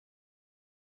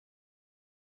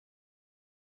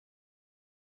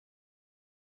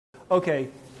Okay,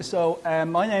 so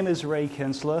my name is Ray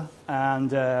Kinsella,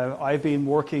 and I've been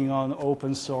working on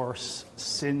open source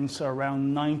since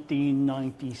around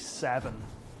 1997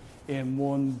 in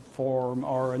one form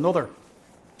or another.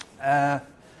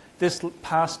 This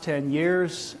past 10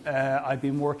 years, I've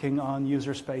been working on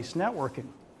Userspace Networking.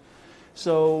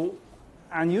 So,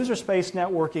 and Userspace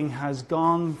Networking has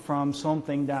gone from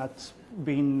something that's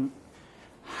been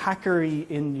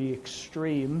hackery in the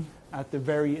extreme in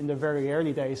the very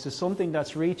early days to something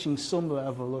that's reaching some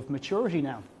level of maturity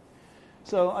now.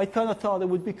 So I kind of thought it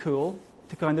would be cool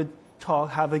to kind of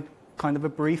have a kind of a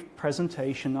brief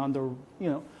presentation on the,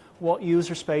 what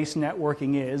Userspace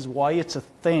Networking is, why it's a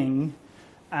thing,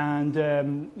 and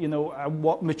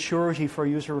what maturity for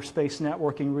Userspace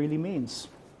Networking really means.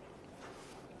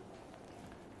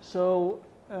 So.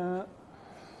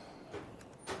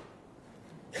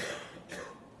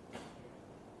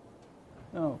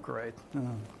 Oh, great.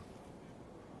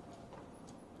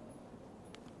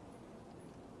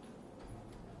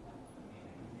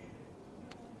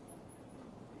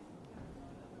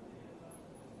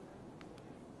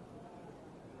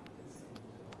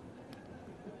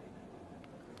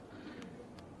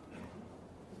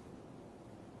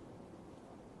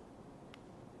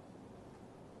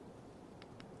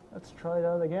 Let's try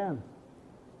that again.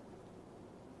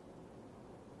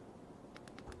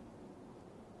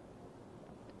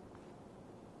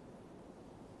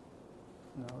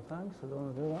 No, thanks. I don't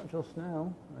want to do that just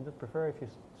now. I just prefer if you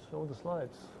show the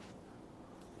slides.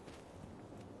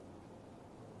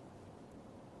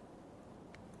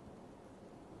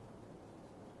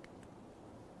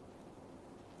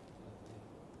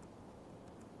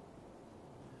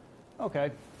 Okay.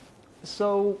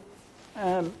 So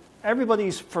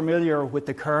everybody's familiar with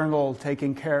the kernel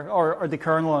taking care, or the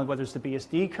kernel, whether it's the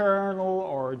BSD kernel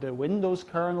or the Windows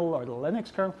kernel or the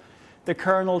Linux kernel. The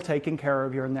kernel taking care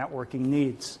of your networking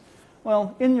needs.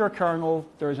 Well, in your kernel,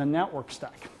 there's a network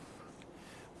stack.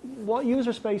 What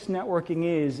Userspace Networking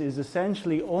is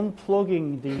essentially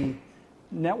unplugging the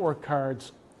network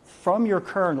cards from your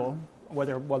kernel,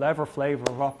 whatever flavor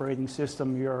of operating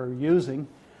system you're using,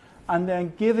 and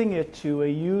then giving it to a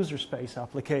user space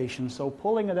application. So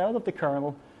pulling it out of the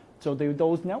kernel, so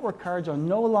those network cards are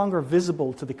no longer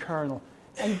visible to the kernel,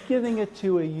 and giving it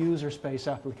to a user space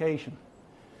application.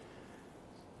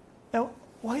 Now,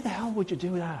 why the hell would you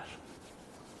do that?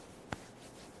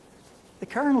 The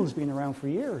kernel has been around for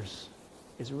years.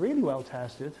 It's really well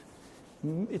tested.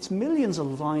 It's millions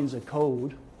of lines of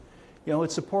code.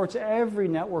 It supports every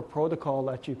network protocol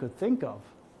that you could think of.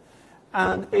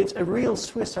 And it's a real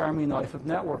Swiss Army knife of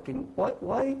networking.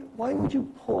 Why would you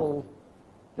pull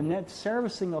the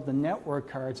servicing of the network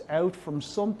cards out from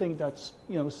something that's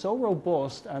so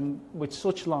robust and with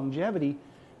such longevity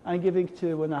and giving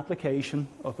to an application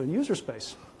of a user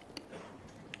space?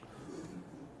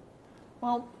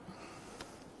 Well,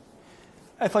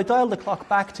 if I dial the clock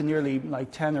back to nearly like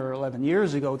 10 or 11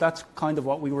 years ago, that's kind of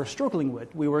what we were struggling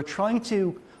with. We were trying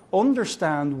to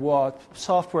understand what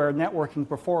software networking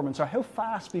performance, or how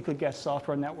fast we could get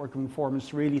software networking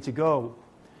performance really to go.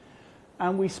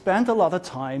 And we spent a lot of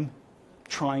time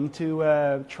trying to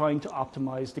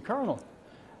optimize the kernel.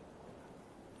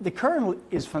 The kernel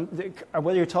is,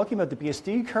 whether you're talking about the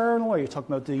BSD kernel or you're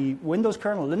talking about the Windows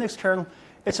kernel, Linux kernel,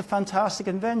 it's a fantastic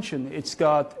invention. It's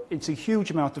a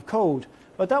huge amount of code.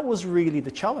 But that was really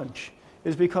the challenge,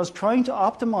 is because trying to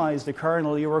optimize the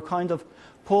kernel, you were kind of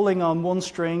pulling on one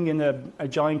string in a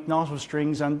giant knot of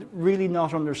strings and really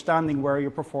not understanding where your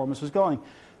performance was going.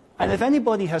 And if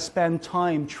anybody has spent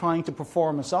time trying to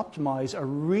performance optimize a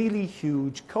really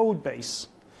huge code base,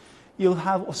 you'll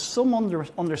have some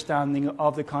understanding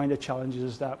of the kind of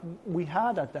challenges that we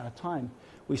had at that time.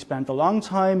 We spent a long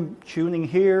time tuning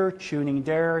here, tuning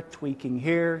there, tweaking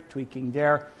here, tweaking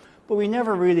there, but we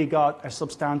never really got a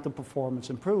substantive performance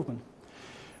improvement,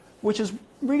 which is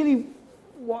really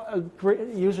what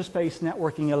Userspace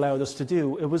Networking allowed us to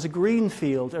do. It was a green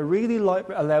field. It really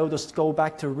allowed us to go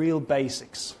back to real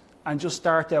basics and just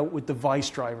start out with device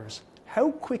drivers.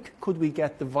 How quick could we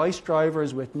get device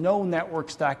drivers with no network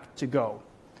stack to go?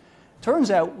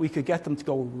 Turns out we could get them to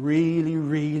go really,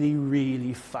 really,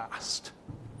 really fast.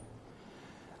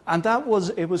 And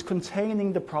it was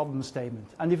containing the problem statement.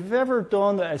 And if you've ever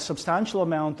done a substantial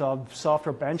amount of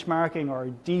software benchmarking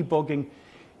or debugging,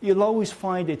 you'll always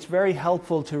find it's very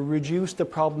helpful to reduce the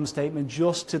problem statement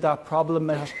just to that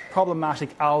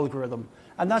problematic algorithm.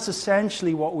 And that's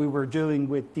essentially what we were doing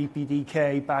with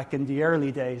DPDK back in the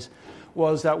early days,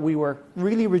 was that we were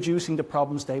really reducing the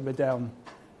problem statement down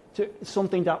to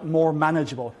something that more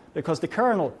manageable, because the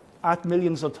kernel at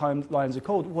millions of lines of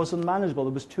code was unmanageable.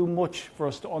 It was too much for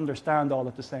us to understand all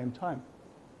at the same time.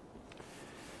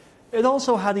 We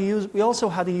also had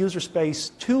a user space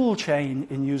tool chain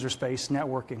in user space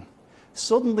networking.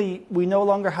 Suddenly, we no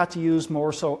longer had to use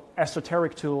more so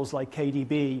esoteric tools like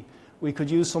KDB. We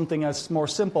could use something as more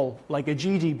simple, like a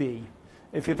GDB.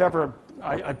 If you've ever,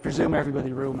 I presume everybody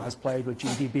in the room has played with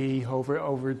GDB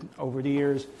over the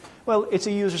years. Well, it's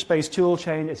a user space tool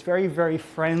chain. It's very, very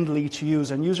friendly to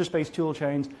use, and user space tool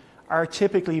chains are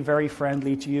typically very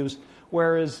friendly to use.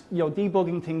 Whereas,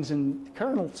 debugging things in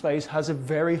kernel space has a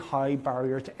very high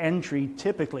barrier to entry.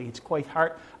 Typically, it's quite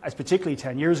hard, as particularly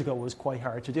 10 years ago, was quite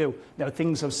hard to do. Now,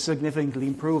 things have significantly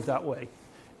improved that way,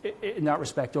 in that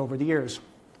respect, over the years.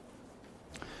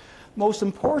 Most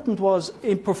important was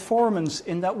in performance,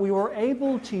 in that we were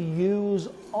able to use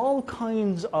all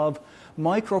kinds of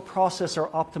microprocessor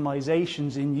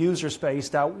optimizations in user space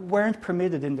that weren't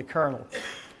permitted in the kernel.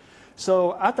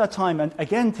 So at that time, and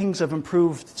again, things have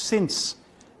improved since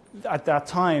at that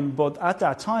time, but at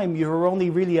that time, you were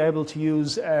only really able to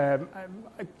use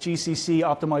GCC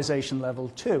optimization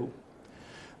level 2.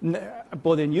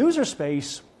 But in user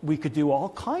space, we could do all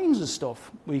kinds of stuff.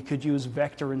 We could use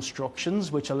vector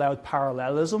instructions, which allowed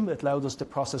parallelism. It allowed us to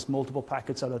process multiple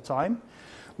packets at a time.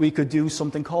 We could do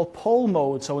something called poll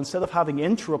mode. So instead of having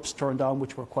interrupts turned on,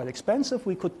 which were quite expensive,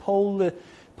 we could poll the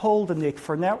NIC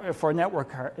for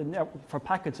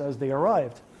packets as they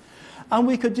arrived. And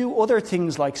we could do other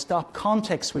things like stop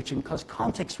context switching, because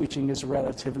context switching is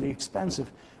relatively expensive.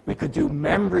 We could do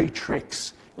memory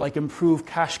tricks, like improve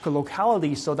cache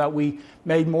locality so that we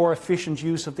made more efficient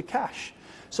use of the cache.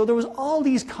 So there was all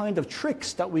these kind of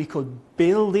tricks that we could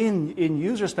build in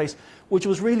user space, which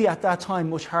was really at that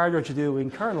time much harder to do in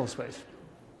kernel space.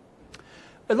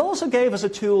 It also gave us a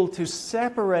tool to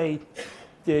separate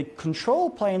the control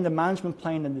plane, the management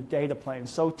plane, and the data plane.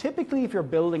 So typically, if you're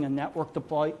building a network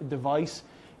device,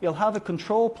 you'll have a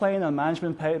control plane and a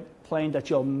management plane that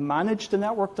you'll manage the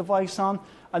network device on,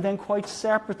 and then quite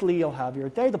separately, you'll have your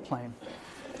data plane.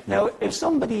 Now, if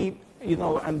somebody,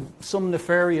 and some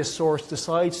nefarious source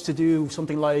decides to do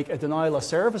something like a denial of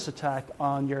service attack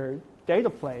on your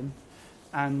data plane,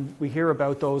 and we hear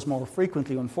about those more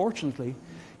frequently, unfortunately,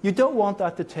 you don't want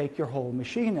that to take your whole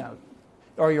machine out,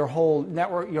 or your whole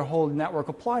network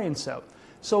appliance out.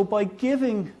 So by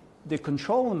giving the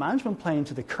control and management plane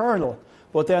to the kernel,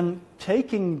 but then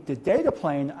taking the data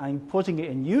plane and putting it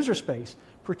in user space,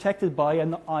 protected by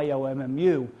an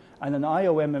IOMMU. And an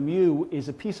IOMMU is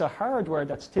a piece of hardware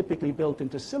that's typically built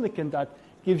into silicon that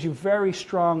gives you very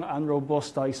strong and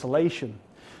robust isolation.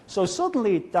 So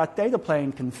suddenly that data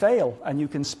plane can fail, and you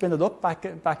can spin it up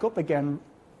back up again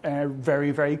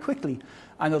very, very quickly.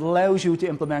 And it allows you to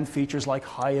implement features like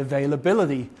high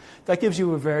availability. That gives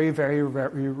you a very, very,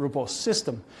 very robust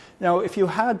system. Now, if you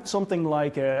had something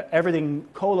like everything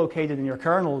co-located in your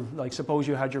kernel, like suppose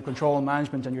you had your control and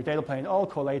management and your data plane all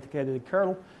co-located in the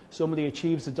kernel, somebody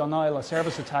achieves a denial of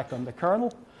service attack on the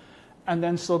kernel, and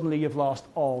then suddenly you've lost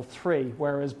all three.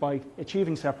 Whereas by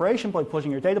achieving separation, by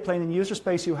putting your data plane in user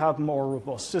space, you have a more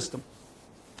robust system.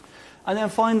 And then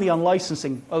finally, on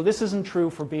licensing. Well, this isn't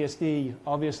true for BSD,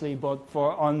 obviously, but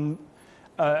for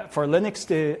Linux,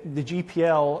 the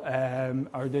GPL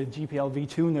or the GPL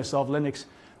v2-ness of Linux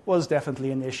was definitely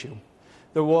an issue.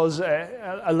 There was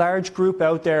a large group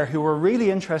out there who were really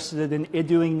interested in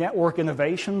doing network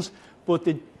innovations, but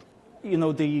the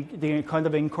kind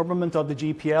of encumberment of the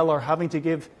GPL or having to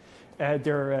give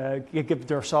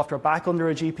their software back under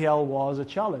a GPL was a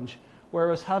challenge.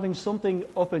 Whereas having something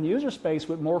up in user space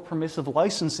with more permissive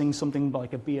licensing, something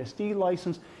like a BSD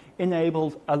license,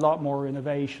 enabled a lot more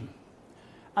innovation.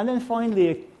 And then finally,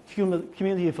 a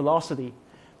community velocity.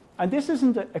 And this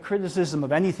isn't a criticism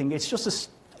of anything. It's just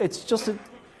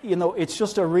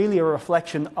really a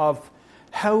reflection of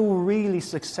how really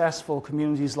successful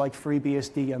communities like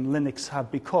FreeBSD and Linux have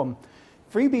become.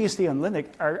 FreeBSD and Linux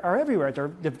are everywhere.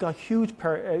 They've got huge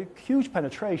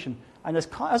penetration. And as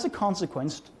a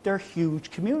consequence, they're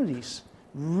huge communities,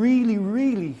 really,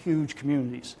 really huge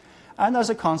communities. And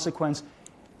as a consequence,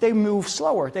 they move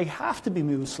slower. They have to be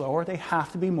moved slower. They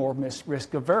have to be more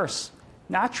risk averse,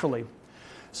 naturally.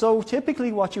 So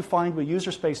typically what you find with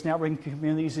user space networking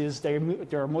communities is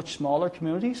they're much smaller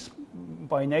communities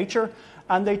by nature,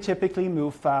 and they typically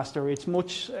move faster. It's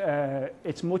much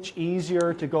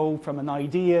easier to go from an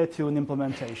idea to an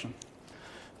implementation.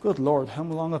 Good Lord, how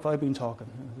long have I been talking?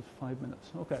 5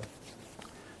 minutes, okay.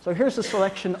 So here's a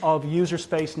selection of user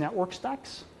space network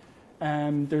stacks.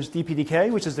 There's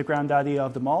DPDK, which is the granddaddy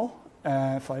of them all.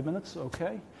 5 minutes,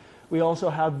 okay. We also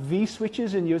have V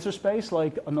switches in user space,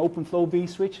 like an OpenFlow V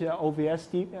switch, OVS,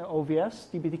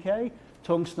 DPDK,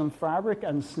 Tungsten Fabric,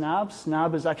 and Snabb.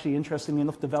 Snabb is actually, interestingly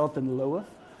enough, developed in Lua.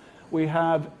 We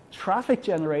have traffic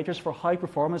generators for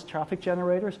high-performance traffic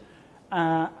generators.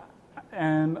 And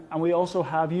we also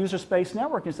have Userspace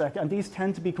Networking stack, and these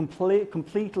tend to be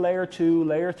complete layer 2,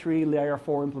 layer 3, layer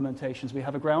 4 implementations. We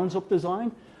have a grounds-up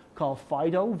design called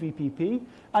FIDO, VPP,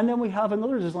 and then we have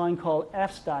another design called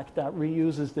FStack that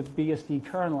reuses the BSD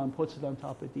kernel and puts it on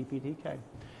top of DPDK.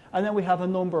 And then we have a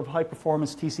number of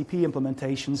high-performance TCP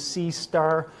implementations,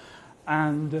 C-star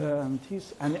and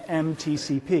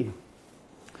MTCP.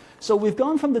 So we've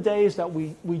gone from the days that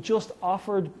we just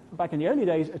offered, back in the early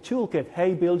days, a toolkit.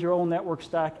 Hey, build your own network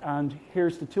stack, and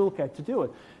here's the toolkit to do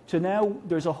it. To now,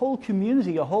 there's a whole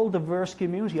community, a whole diverse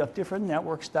community of different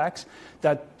network stacks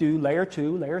that do layer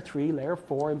 2, layer 3, layer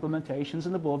 4 implementations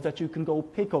and above that you can go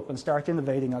pick up and start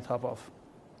innovating on top of.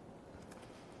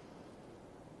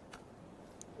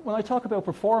 When I talk about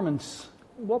performance,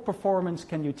 what performance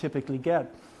can you typically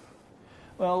get?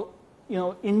 Well, you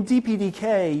know, in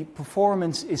DPDK,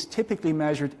 performance is typically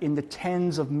measured in the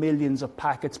tens of millions of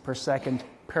packets per second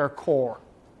per core.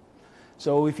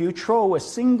 So if you throw a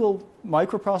single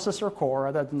microprocessor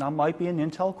core, that might be an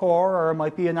Intel core or it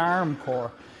might be an ARM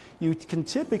core, you can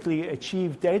typically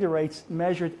achieve data rates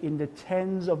measured in the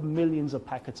tens of millions of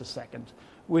packets a second,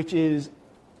 which is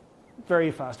very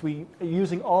fast.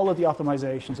 Using all of the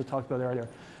optimizations I talked about earlier.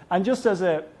 And just as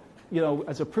a,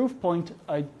 as a proof point,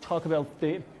 I talk about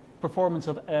the performance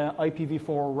of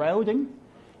IPv4 routing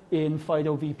in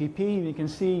FIDO VPP. You can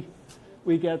see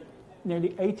we get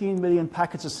nearly 18 million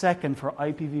packets a second for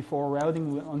IPv4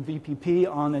 routing on VPP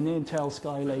on an Intel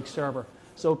Skylake server.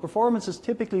 So performance is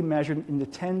typically measured in the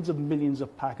tens of millions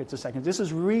of packets a second. This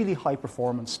is really high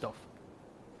performance stuff.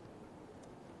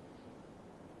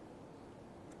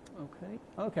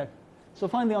 Okay. So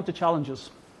finally on to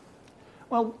challenges.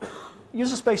 Well,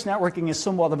 user-space networking is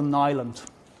somewhat of an island.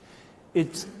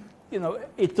 It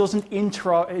doesn't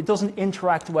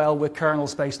interact well with kernel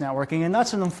space networking, and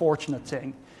that's an unfortunate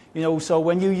thing. So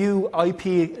when you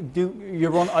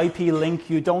run IP link,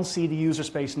 you don't see the user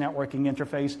space networking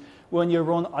interface. When you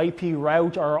run IP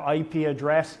route or IP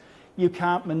address, you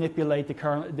can't manipulate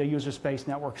the user space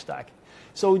network stack.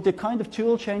 So the kind of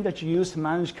tool chain that you use to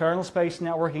manage kernel space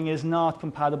networking is not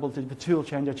compatible to the tool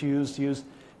chain that you use to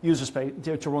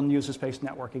run user space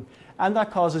networking, and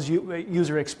that causes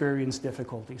user experience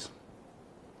difficulties.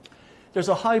 There's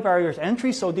a high barrier to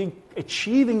entry, so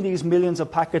achieving these millions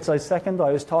of packets a second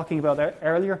I was talking about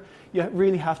earlier, you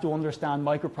really have to understand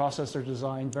microprocessor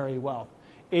design very well.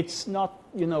 It's not,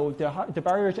 the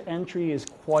barrier to entry is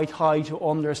quite high to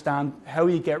understand how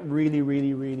you get really,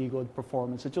 really, really good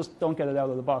performance. It just don't get it out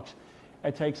of the box.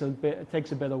 It takes a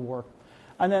bit of work.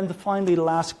 And then finally,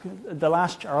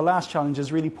 our last challenge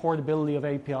is really portability of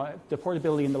API, the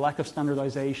portability and the lack of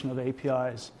standardization of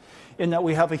APIs, in that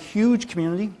we have a huge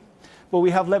community, but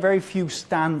we have very few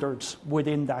standards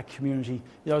within that community.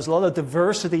 There's a lot of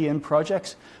diversity in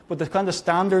projects, but the kind of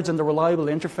standards and the reliable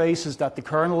interfaces that the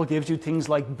kernel gives you, things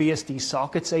like BSD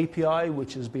sockets API,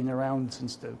 which has been around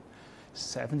since the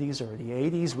 70s or the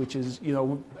 80s, which is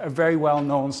a very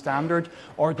well-known standard,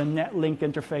 or the netlink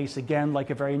interface, again, like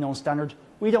a very known standard.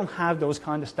 We don't have those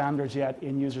kind of standards yet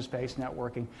in user space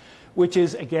networking, which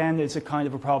is, again, it's a kind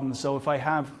of a problem. So if I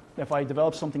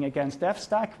develop something against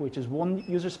FStack, which is one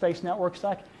user space network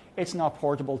stack, it's not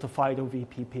portable to FIDO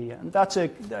VPP, and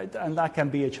that can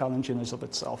be a challenge in and of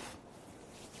itself.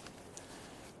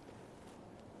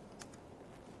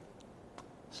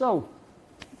 So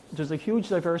there's a huge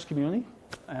diverse community,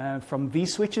 from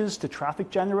vSwitches to traffic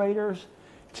generators,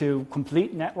 to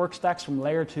complete network stacks from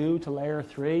layer 2 to layer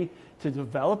 3, to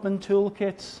development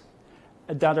toolkits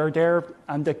that are there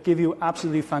and that give you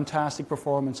absolutely fantastic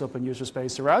performance up in user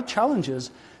space. There are challenges,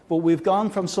 but we've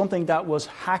gone from something that was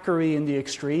hackery in the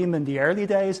extreme in the early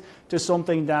days to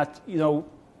something that,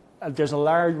 there's a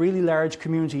really large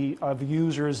community of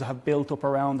users have built up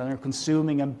around and are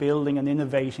consuming and building and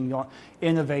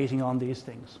innovating on these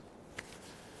things.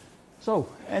 So,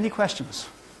 any questions?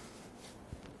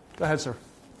 Go ahead, sir.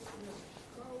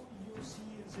 How you see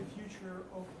the future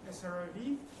of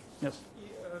SRIV? Yes.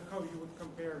 How you would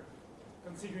compare,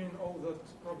 considering all that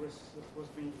progress that was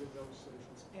made with those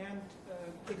solutions, and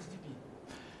XDP?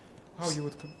 How you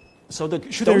would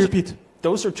Should I repeat?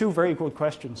 Those are two very good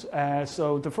questions.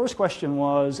 So the first question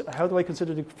was, how do I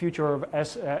consider the future of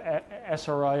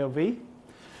SRIOV?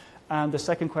 And the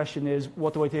second question is,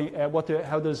 what do I think?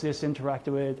 How does this interact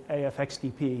with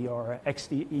AFXDP or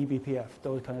XDEBPF?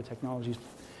 Those kind of technologies.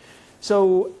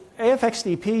 So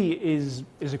AFXDP is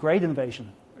a great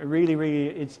innovation.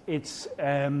 Really, it's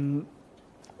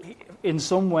in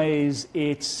some ways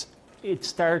it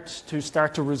starts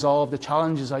to resolve the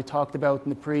challenges I talked about in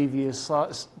the previous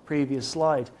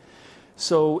slide.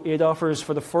 So it offers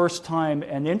for the first time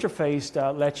an interface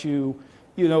that lets you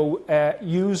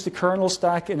use the kernel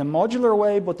stack in a modular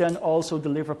way, but then also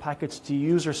deliver packets to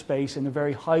user space in a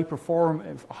very high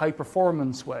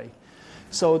performance way.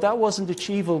 So that wasn't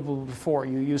achievable before.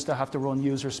 You used to have to run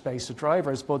user space of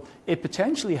drivers, but it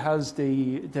potentially has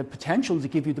the potential to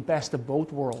give you the best of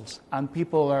both worlds, and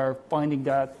people are finding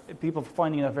that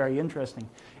very interesting.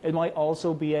 It might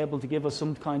also be able to give us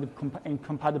some kind of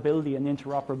compatibility and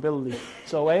interoperability.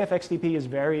 So AFXDP is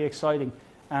very exciting.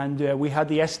 And we had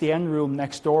the SDN room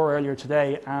next door earlier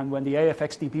today, and when the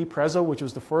AFXDP Prezo, which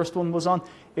was the first one, was on,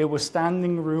 it was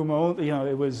standing room only.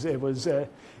 There was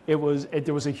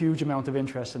a huge amount of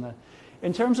interest in it.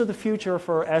 In terms of the future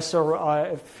for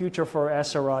SRIOV,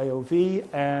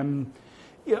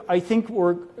 I think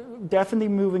we're definitely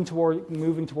moving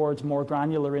towards more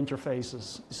granular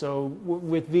interfaces. So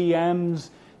with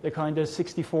VMs, the kind of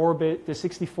 64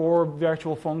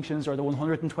 virtual functions or the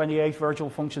 128 virtual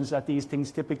functions that these things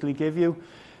typically give you.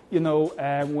 Now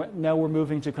we're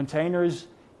moving to containers.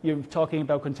 You're talking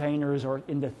about containers are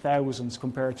in the thousands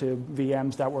compared to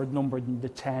VMs that were numbered in the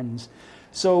tens.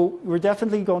 So we're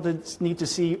definitely going to need to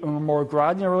see a more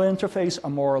granular interface, a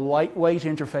more lightweight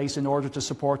interface in order to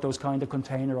support those kind of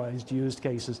containerized use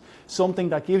cases. Something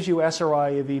that gives you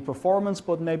SRIOV performance,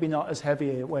 but maybe not as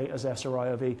heavyweight as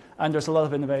SRIOV. And there's a lot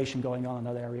of innovation going on in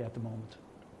that area at the moment.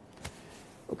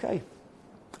 Okay,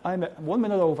 I'm 1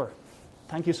 minute over.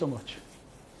 Thank you so much.